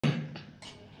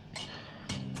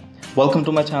Welcome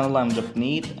to my channel. I'm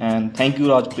Japneet and thank you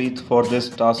Rajpreet for this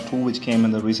task 2 which came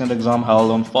in the recent exam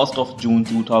held on 1st of June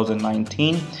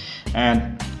 2019,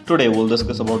 and today we'll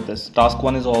discuss about this. Task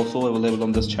 1 is also available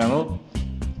on this channel,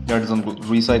 that is on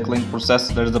recycling process,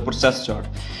 that is the process chart.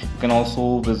 You can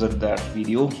also visit that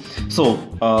video. So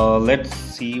let's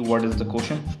see what is the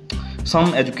question.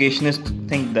 Some educationists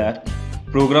think that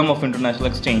program of international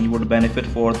exchange would benefit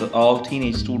for all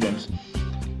teenage students.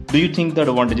 Do you think the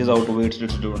advantages outweigh its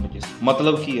disadvantages?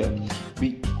 मतलब ਕੀ ਹੈ ਵੀ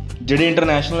ਜਿਹੜੇ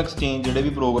international exchange ਜਿਹੜੇ ਵੀ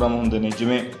programme ਹੁੰਦੇ ਨੇ,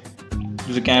 ਜਿਵੇਂ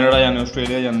ਤੁਸੀਂ Canada ਜਾਂਦੇ ਹੋ,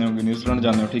 ਆਸਟ੍ਰੇਲੀਆ ਜਾਂਦੇ ਹੋ, ਨਿਊਜ਼ੀਲੈਂਡ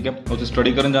ਜਾਂਦੇ ਹੋ, ਠੀਕ ਹੈ, ਉੱਥੇ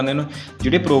ਸਟੱਡੀ ਕਰਨ ਜਾਂਦੇ ਨੇ,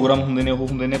 ਜਿਹੜੇ ਪ੍ਰੋਗਰਾਮ ਹੁੰਦੇ ਨੇ ਉਹ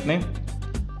ਹੁੰਦੇ ਨੇ ਆਪਣੇ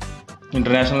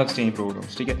ਇੰਟਰਨੈਸ਼ਨਲ ਐਕਸਚੇਂਜ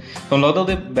ਪ੍ਰੋਗਰਾਮਸ, ਠੀਕ ਹੈ। ਤੁਹਾਨੂੰ ਲੱਗਦਾ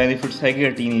ਉਹਦੇ ਬੈਨੀਫਿਟਸ ਹੈਗੇ ਆ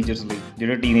ਟੀਨੇਜਰਸ ਲਈ,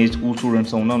 ਜਿਹੜੇ ਟੀਨੇਜ ਸਕੂਲ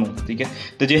ਸਟੂਡੈਂਟਸ ਆ ਉਹਨਾਂ ਨੂੰ, ਠੀਕ ਹੈ,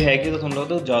 ਅਤੇ ਜੇ ਹੈਗੇ ਤਾਂ ਤੁਹਾਨੂੰ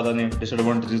ਲੱਗਦਾ ਉਹ ਜ਼ਿਆਦਾ ਨੇ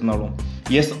ਡਿਸਐਡਵਾਂਟੇਜਸ ਨਾਲੋਂ?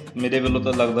 ਯੈਸ, ਮੇਰੇ ਵੱਲੋਂ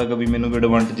ਤਾਂ ਲੱਗਦਾ ਕਿ ਵੀ ਮੈਨੂੰ ਵੀ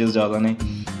ਐਡਵਾਂਟੇਜਸ ਜ਼ਿਆਦਾ ਨੇ।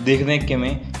 ਦੇਖਦੇ ਹਾਂ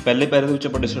ਕਿਵੇਂ। ਪਹਿਲੇ ਪੈਰੇ ਦੇ ਵਿੱਚ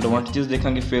ਆਪਾਂ ਡਿਸਐਡਵਾਂਟੇਜਸ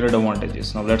ਦੇਖਾਂਗੇ, ਫਿਰ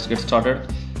advantages. Now let's get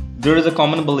started. ਦੇयर is a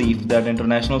common belief that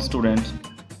international student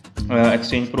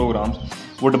exchange programs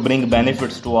would bring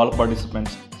benefits to all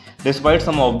participants. Despite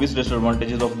some obvious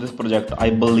disadvantages of this project, I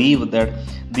believe that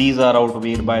these are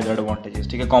outweighed by the advantages.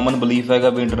 ठीक है, common belief हैगा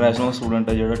भी international student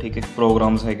है जो, ठीक है,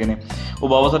 programmes है ने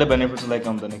वो बहुत सारे बेनिफिट्स लैके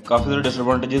आते हैं, काफ़ी सारे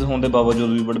डिसएडवांटेजेस होने के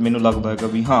बावजूद भी, बट मैनू लगता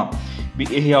है भी हाँ भी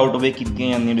ये आउटवे की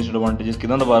जाती डिसएडवांटेजेस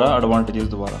किदा द्वारा, एडवांटेजेस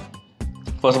द्वारा।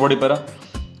 First body para.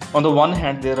 On the one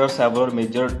hand, there are several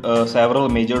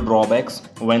major drawbacks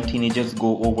when teenagers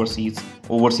go overseas.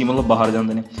 Overseas मतलब बाहर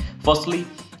जाते हैं। Firstly,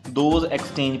 those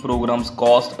exchange programs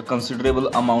cost a considerable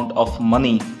amount of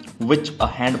money which a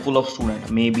handful of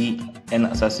students may be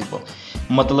inaccessible.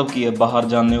 मतलब की है बाहर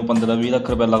जाने 15-20 ਲੱਖ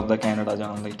ਰੁਪਏ ਲੱਗਦਾ ਕੈਨੇਡਾ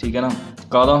ਜਾਣ ਲਈ, ਠੀਕ ਹੈ ਨਾ।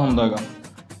 ਕਾਹਦਾ ਹੁੰਦਾ ਹੈਗਾ,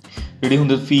 ਜਿਹੜੀ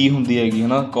ਹੁੰਦੀ ਫੀ ਹੁੰਦੀ ਹੈਗੀ ਹੈ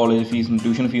ਨਾ, ਕਾਲਜ ਫੀਸ,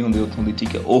 ਟਿਊਸ਼ਨ ਫੀ ਹੁੰਦੀ ਉੱਥੋਂ ਦੀ,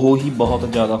 ਠੀਕ ਹੈ, ਉਹ ਹੀ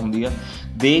ਬਹੁਤ ਜ਼ਿਆਦਾ ਹੁੰਦੀ ਆ।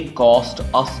 ਦੇ ਕਾਸਟ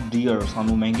ਅਸ ਡੀਅਰ,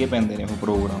 ਸਾਨੂੰ ਮਹਿੰਗੇ ਪੈਂਦੇ ਨੇ ਉਹ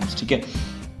ਪ੍ਰੋਗਰਾਮਸ, ਠੀਕ ਹੈ।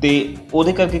 ਅਤੇ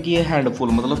ਉਹਦੇ ਕਰਕੇ ਕੀ ਹੈ,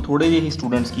 ਹੈਂਡਫੁੱਲ ਮਤਲਬ ਥੋੜ੍ਹੇ ਜਿਹੇ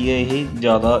ਸਟੂਡੈਂਟਸ ਕੀ ਹੈ ਇਹ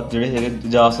ਜ਼ਿਆਦਾ ਜਿਹੜੇ ਹੈਗੇ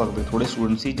ਜਾ ਸਕਦੇ, ਥੋੜ੍ਹੇ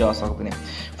ਸਟੂਡੈਂਟਸ ਹੀ ਜਾ ਸਕਦੇ ਨੇ।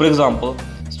 For example,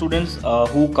 students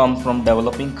who come from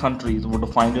developing countries would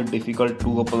find it difficult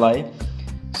to apply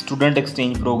student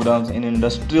exchange programs in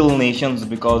industrial nations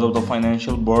because of the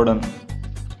financial burden.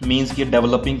 मीनस कि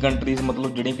डेवलपिंग कंट्रीज़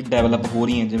मतलब ਜਿਹੜੀਆਂ ਕਿ ਡੈਵਲਪ ਹੋ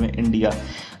ਰਹੀਆਂ ਜਿਵੇਂ ਇੰਡੀਆ,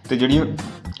 ਅਤੇ ਜਿਹੜੀਆਂ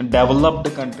ਡੈਵਲਪਡ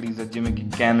ਕੰਟਰੀਜ਼ ਹੈ ਜਿਵੇਂ ਕਿ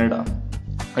ਕੈਨੇਡਾ।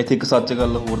 ਇੱਥੇ ਇੱਕ ਸੱਚ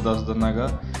ਗੱਲ ਹੋਰ ਦੱਸ ਦਿੰਦਾ ਹੈਗਾ,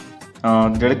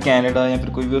 ਜਿਹੜੇ ਕੈਨੇਡਾ ਜਾਂ ਫਿਰ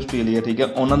ਕੋਈ ਵੀ ਆਸਟ੍ਰੇਲੀਆ, ਠੀਕ ਹੈ,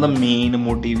 ਉਹਨਾਂ ਦਾ ਮੇਨ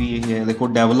ਮੋਟਿਵ ਹੀ ਇਹ ਹੈ, ਦੇਖੋ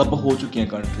ਡੈਵਲਪ ਹੋ ਚੁੱਕੀਆਂ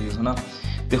ਕੰਟਰੀਜ਼ ਹੈ ਨਾ,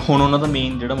 ਅਤੇ ਹੁਣ ਉਹਨਾਂ ਦਾ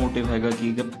ਮੇਨ ਜਿਹੜਾ ਮੋਟਿਵ ਹੈਗਾ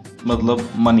ਕੀ ਮਤਲਬ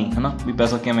ਮਨੀ ਹੈ ਨਾ, ਵੀ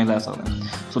ਪੈਸਾ ਕਿਵੇਂ ਲੈ ਸਕਦੇ।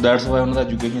 ਸੋ ਦੈਟਸ ਵਾਈ ਉਹਨਾਂ ਦਾ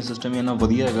ਐਜੂਕੇਸ਼ਨ ਸਿਸਟਮ ਹੀ ਇੰਨਾ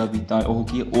ਵਧੀਆ ਹੈਗਾ ਵੀ ਤਾਂ ਉਹ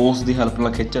ਕੀ ਉਸ ਦੀ ਹੈਲਪ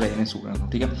ਨਾਲ ਖਿੱਚ ਰਹੇ ਨੇ ਸਟੂਡੈਂਟ ਨੂੰ,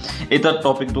 ਠੀਕ ਹੈ। ਇਹ ਤਾਂ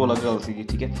ਟੋਪਿਕ ਤੋਂ ਅਲੱਗ ਗੱਲ ਸੀਗੀ,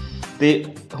 ਠੀਕ ਹੈ। ਅਤੇ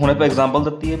ਹੁਣ ਆਪਾਂ ਐਗਜ਼ਾਮਪਲ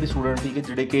ਦਿੱਤੀ ਹੈ ਵੀ ਸਟੂਡੈਂਟ, ਠੀਕ ਹੈ,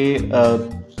 ਜਿਹੜੇ ਕਿ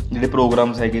ਜਿਹੜੇ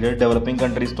ਪ੍ਰੋਗਰਾਮਸ ਹੈਗੇ ਜਿਹੜੇ ਡਿਵੈਲਪਿੰਗ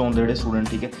ਕੰਟਰੀਜ਼ ਤੋਂ ਆਉਂਦੇ ਜਿਹੜੇ ਸਟੂਡੈਂਟ,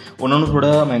 ਠੀਕ ਹੈ, ਉਹਨਾਂ ਨੂੰ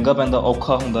ਥੋੜ੍ਹਾ ਮਹਿੰਗਾ ਪੈਂਦਾ,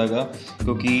 ਔਖਾ ਹੁੰਦਾ ਹੈਗਾ,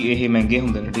 ਕਿਉਂਕਿ ਇਹ ਮਹਿੰਗੇ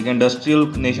ਹੁੰਦੇ ਨੇ, ਠੀਕ ਹੈ। ਇੰਡਸਟਰੀਅਲ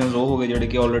ਨੇਸ਼ਨਸ ਉਹ ਹੋ ਗਏ ਜਿਹੜੇ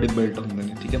ਕਿ ਆਲਰੇਡੀ ਬਿਲਟ ਹੁੰਦੇ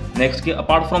ਨੇ, ਠੀਕ ਹੈ। ਨੈਕਸਟ ਕੀ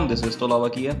ਅਪਾਰਟ ਫਰੋਮ ਦਿਸ, ਇਸ ਤੋਂ ਇਲਾਵਾ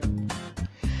ਕੀ ਹੈ,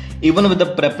 even with the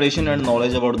preparation and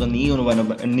knowledge about the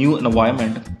new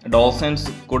environment, adolescents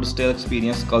could still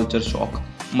experience culture shock.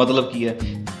 मतलब ਕੀ ਹੈ,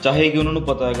 ਚਾਹੇ ਕਿ ਉਹਨਾਂ ਨੂੰ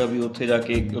ਪਤਾ ਹੈਗਾ ਵੀ ਉੱਥੇ ਜਾ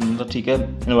ਕੇ ਉਹਨਾਂ ਦਾ, ਠੀਕ ਹੈ,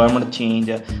 ਇਨਵਾਇਰਮੈਂਟ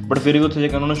ਚੇਂਜ ਹੈ, ਬਟ ਫਿਰ ਵੀ ਉੱਥੇ ਜਾ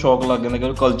ਕੇ ਉਹਨਾਂ ਨੂੰ ਸ਼ੌਕ ਲੱਗ ਜਾਂਦਾ,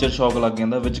 ਕਿ ਕਲਚਰ ਸ਼ੌਕ ਲੱਗ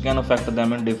ਜਾਂਦਾ, ਵਿਚ can affect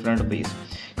them in different ways.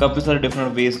 ਕਾਫੀ ਸਾਰੇ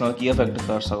ਡਿਫਰੈਂਟ ਵੇਜ਼ ਨਾਲ ਕੀ ਅਫੈਕਟ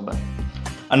ਕਰ ਸਕਦਾ।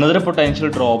 Another potential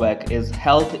drawback is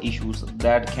health issues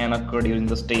that can occur during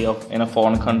the stay in a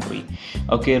foreign country.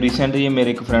 Okay, recently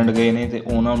ਮੇਰੇ ਇੱਕ ਫਰੈਂਡ ਗਏ ਨੇ ਅਤੇ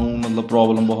ਉਹਨਾਂ ਨੂੰ ਮਤਲਬ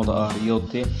ਪ੍ਰੋਬਲਮ ਬਹੁਤ ਆ ਰਹੀ ਹੈ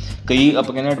ਉੱਥੇ। ਕਈ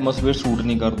ਆਪਾਂ ਕਹਿੰਦੇ ਐਟਮੋਸਫੀਅਰ ਸੂਟ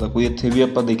ਨਹੀਂ ਕਰਦਾ, ਕੋਈ ਇੱਥੇ ਵੀ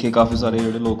ਆਪਾਂ ਦੇਖੇ ਕਾਫੀ ਸਾਰੇ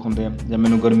ਜਿਹੜੇ ਲੋਕ ਹੁੰਦੇ ਆ, ਜਾਂ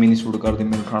ਮੈਨੂੰ ਗਰਮੀ ਨਹੀਂ ਸੂਟ ਕਰਦੀ,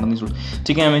 ਮੈਨੂੰ ਠੰਡ ਨਹੀਂ ਸੂਟ,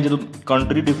 ਠੀਕ ਹੈ। ਐਵੇਂ ਜਦੋਂ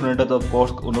ਕੰਟਰੀ ਡਿਫਰੈਂਟ ਹੈ ਤਾਂ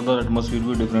ਅਫਕੋਰਸ ਉਹਨਾਂ ਦਾ ਐਟਮੋਸਫੀਅਰ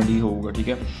ਵੀ ਡਿਫਰੈਂਟ ਹੀ ਹੋਊਗਾ, ਠੀਕ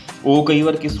ਹੈ, ਉਹ ਕਈ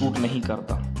ਵਾਰ ਕੀ ਸੂਟ ਨਹੀਂ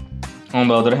ਕਰਦਾ। On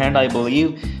the other hand, I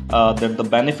believe that the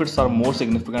benefits are more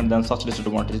significant than such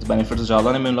disadvantages. Benefits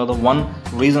ज़्यादा ने मैंने लगता one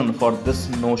reason for this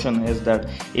notion is that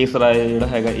इस राय ਜਿਹੜਾ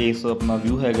ਹੈਗਾ ਇਸ ਆਪਣਾ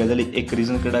ਵਿਊ ਹੈਗਾ ਇਹਦੇ ਲਈ ਇੱਕ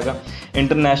ਰੀਜ਼ਨ ਕਿਹੜਾ ਹੈਗਾ,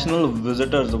 international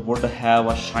visitors would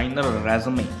have a shiner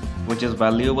resume which is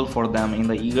valuable for them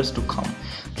in the years to come.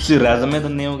 ਤੁਸੀਂ ਰੈਜ਼ੂਮੇ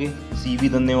ਦਿੰਦੇ ਹੋਗੇ, CV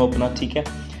ਦਿੰਦੇ ਹੋ ਆਪਣਾ, ਠੀਕ ਹੈ।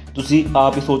 ਤੁਸੀਂ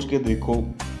ਆਪ ਹੀ ਸੋਚ ਕੇ ਦੇਖੋ,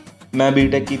 ਮੈਂ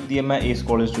ਬੀਟੈਕ ਕੀਤੀ ਹੈ, ਮੈਂ ਇਸ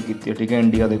ਕਾਲਜ 'ਚੋਂ ਕੀਤੀ ਹੈ, ਠੀਕ ਹੈ,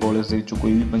 ਇੰਡੀਆ ਦੇ ਕਾਲਜ ਦੇ ਵਿੱਚੋਂ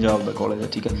ਕੋਈ ਵੀ ਪੰਜਾਬ ਦਾ ਕਾਲਜ ਹੈ,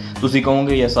 ਠੀਕ ਹੈ। ਤੁਸੀਂ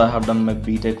ਕਹੋਗੇ yes I have done my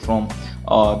BTech from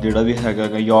ਜਿਹੜਾ ਵੀ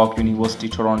ਹੈਗਾ ਯਾਰਕ ਯੂਨੀਵਰਸਿਟੀ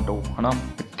ਟੋਰਾਂਟੋ, ਹੈ ਨਾ।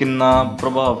 ਕਿੰਨਾ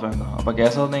ਪ੍ਰਭਾਵ ਪੈਂਦਾ, ਆਪਾਂ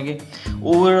ਕਹਿ ਸਕਦੇ ਹਾਂ ਕਿ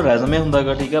ਉਹ ਜਿਹੜਾ ਰੈਜ਼ੂਮੇ ਹੁੰਦਾ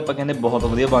ਹੈਗਾ, ਠੀਕ ਹੈ, ਆਪਾਂ ਕਹਿੰਦੇ ਬਹੁਤ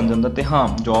ਵਧੀਆ ਬਣ ਜਾਂਦਾ। ਅਤੇ ਹਾਂ,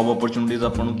 ਜੋਬ ਓਪਰਚੁਨਿਟੀਜ਼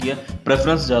ਆਪਾਂ ਨੂੰ ਕੀ ਹੈ,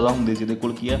 ਪ੍ਰੈਫਰੈਂਸ ਜ਼ਿਆਦਾ ਹੁੰਦੀ ਜਿਹਦੇ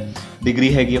ਕੋਲ ਕੀ ਹੈ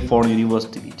ਡਿਗਰੀ ਹੈਗੀ ਹੈ ਫੋਰਨ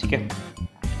ਯੂਨੀਵਰਸਿਟੀ ਦੀ, ਠੀਕ ਹੈ।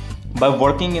 By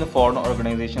working in foreign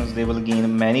organizations, they will gain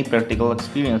many practical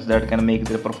experience that can make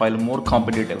their profile more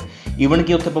competitive. Even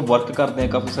ਕਿ ਉੱਥੇ ਆਪਾਂ ਵਰਕ ਕਰਦੇ ਹਾਂ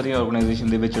ਕਾਫੀ ਸਾਰੀਆਂ ਆਰਗੇਨਾਈਜੇਸ਼ਨ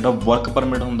ਦੇ ਵਿੱਚ, ਜਿਹੜਾ ਵਰਕ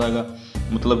ਪਰਮਿਟ ਹੁੰਦਾ ਹੈਗਾ,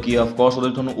 ਮਤਲਬ ਕਿ ਆਫਕੋਰਸ ਉਹਦੇ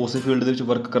ਤੁਹਾਨੂੰ ਉਸੇ ਫੀਲਡ ਦੇ ਵਿੱਚ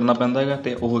ਵਰਕ ਕਰਨਾ ਪੈਂਦਾ ਹੈਗਾ,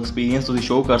 ਅਤੇ ਉਹ ਐਕਸਪੀਰੀਅੰਸ ਤੁਸੀਂ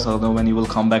ਸ਼ੋਅ ਕਰ ਸਕਦੇ ਹੋ when you will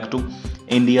come back to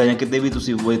India, ਜਾਂ ਕਿਤੇ ਵੀ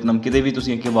ਤੁਸੀਂ ਵੀਅਤਨਾਮ, ਕਿਤੇ ਵੀ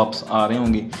ਤੁਸੀਂ ਅੱਗੇ ਵਾਪਸ ਆ ਰਹੇ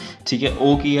ਹੋਗੇ, ਠੀਕ ਹੈ।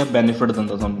 ਉਹ ਕੀ ਹੈ, ਬੈਨੀਫਿਟ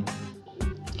ਦਿੰਦਾ ਤੁਹਾਨੂੰ,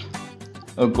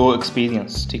 ਗੋ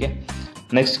ਐਕਸਪੀਰੀਅੰਸ, ਠੀਕ ਹੈ।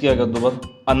 नेक्स्ट क्या कर दो बाद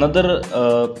another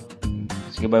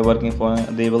by working for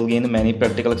they will gain many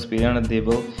practical experience and they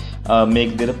will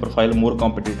make their profile more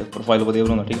competitive profile ਵਧੀਆ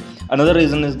ਬਣਾਉਣਾ ਠੀਕ ਹੈ another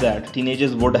reason is that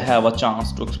teenagers would have a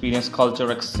chance to experience culture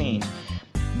exchange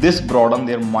this broaden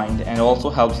their mind and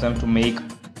also helps them to make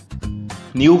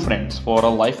new friends for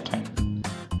a lifetime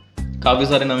ਕਾਫੀ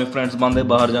ਸਾਰੇ ਨਵੇਂ friends ਬਣਦੇ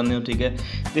ਬਾਹਰ ਜਾਂਦੇ ਹੋ ਠੀਕ ਹੈ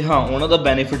ਅਤੇ ਹਾਂ ਉਹਨਾਂ ਦਾ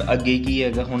ਬੈਨੀਫਿਟ ਅੱਗੇ ਕੀ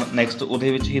ਹੈਗਾ ਹੁਣ ਨੈਕਸਟ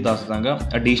ਉਹਦੇ ਵਿੱਚ ਹੀ ਦੱਸ ਦਾਂਗਾ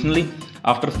ਐਡੀਸ਼ਨਲੀ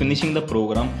after finishing the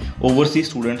program overseas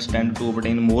students tend to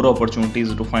obtain more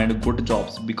opportunities to find good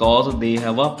jobs because they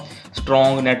have a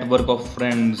strong network of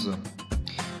friends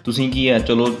ਤੁਸੀਂ ਕੀ ਹੈ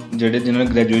ਚਲੋ ਜਿਹੜੇ ਜਿਨ੍ਹਾਂ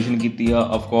ਨੇ ਗ੍ਰੈਜੂਏਸ਼ਨ ਕੀਤੀ ਆ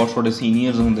ਅਫਕੋਰਸ ਤੁਹਾਡੇ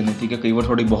ਸੀਨੀਅਰਸ ਹੁੰਦੇ ਨੇ ਠੀਕ ਹੈ ਕਈ ਵਾਰ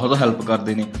ਤੁਹਾਡੀ ਬਹੁਤ ਹੈਲਪ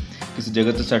ਕਰਦੇ ਨੇ ਕਿਸੇ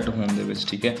ਜਗ੍ਹਾ 'ਤੇ ਸੈੱਟ ਹੋਣ ਦੇ ਵਿੱਚ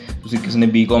ਠੀਕ ਹੈ ਤੁਸੀਂ ਕਿਸੇ ਨੇ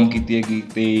ਬੀਕਾਮ ਕੀਤੀ ਹੈਗੀ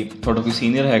ਅਤੇ ਤੁਹਾਡਾ ਕੋਈ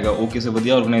ਸੀਨੀਅਰ ਹੈਗਾ ਉਹ ਕਿਸੇ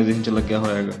ਵਧੀਆ ਔਰਗਨਾਈਜੇਸ਼ਨ 'ਚ ਲੱਗਿਆ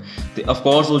ਹੋਇਆ ਹੈਗਾ ਅਤੇ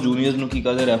ਅਫਕੋਰਸ ਉਹ ਜੂਨੀਅਰਸ ਨੂੰ ਕੀ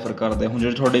ਕਰਦੇ ਰੈਫਰ ਕਰਦੇ ਹੁਣ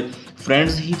ਜਿਹੜੇ ਤੁਹਾਡੇ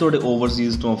ਫਰੈਂਡਸ ਹੀ ਤੁਹਾਡੇ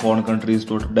ਓਵਰਸੀਜ਼ ਤੋਂ ਫੋਰਨ ਕੰਟਰੀਜ਼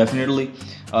ਤੋਂ definitely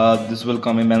this will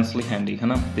come ਇਮੈਂਸਲੀ handy ਹੈ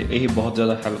ਨਾ ਅਤੇ ਇਹ ਬਹੁਤ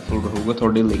ਜ਼ਿਆਦਾ ਹੈਲਪਫੁਲ ਰਹੂਗਾ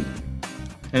ਤੁਹਾਡੇ ਲਈ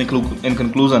in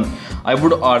conclusion I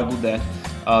would argue that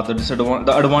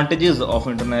the advantages of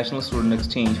international student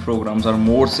exchange programs are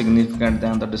more significant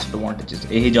than the disadvantages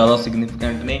ਇਹ ਜ਼ਿਆਦਾ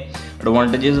significant ਨੇ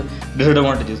advantages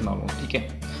disadvantages ਨਾਲੋਂ ਠੀਕ ਹੈ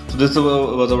so this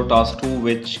was our task 2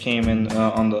 which came in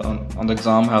on the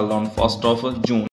exam held on 1st of June